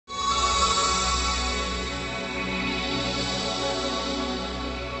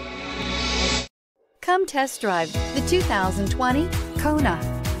Come test drive the 2020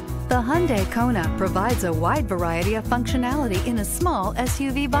 Kona. The Hyundai Kona provides a wide variety of functionality in a small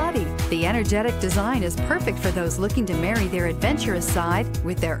SUV body. The energetic design is perfect for those looking to marry their adventurous side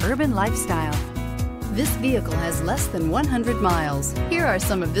with their urban lifestyle. This vehicle has less than 100 miles. Here are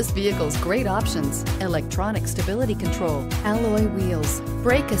some of this vehicle's great options: electronic stability control, alloy wheels,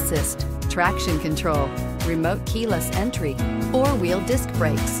 brake assist, traction control, remote keyless entry, four-wheel disc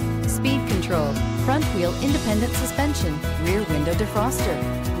brakes, speed control, front wheel independent suspension, rear window defroster,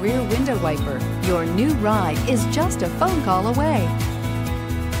 rear window wiper. Your new ride is just a phone call away.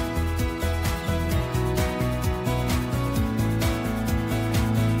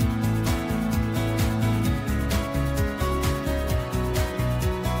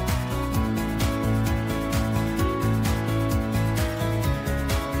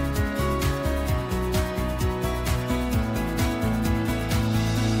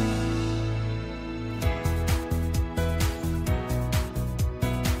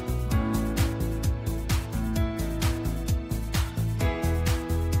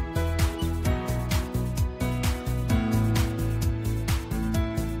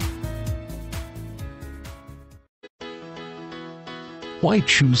 Why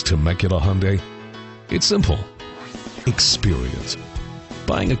choose Temecula Hyundai? It's simple. Experience.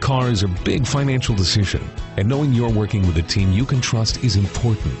 Buying a car is a big financial decision, and knowing you're working with a team you can trust is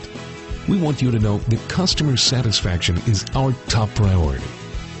important. We want you to know that customer satisfaction is our top priority.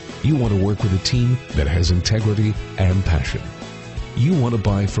 You want to work with a team that has integrity and passion. You want to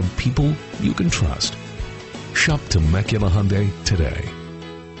buy from people you can trust. Shop Temecula Hyundai today.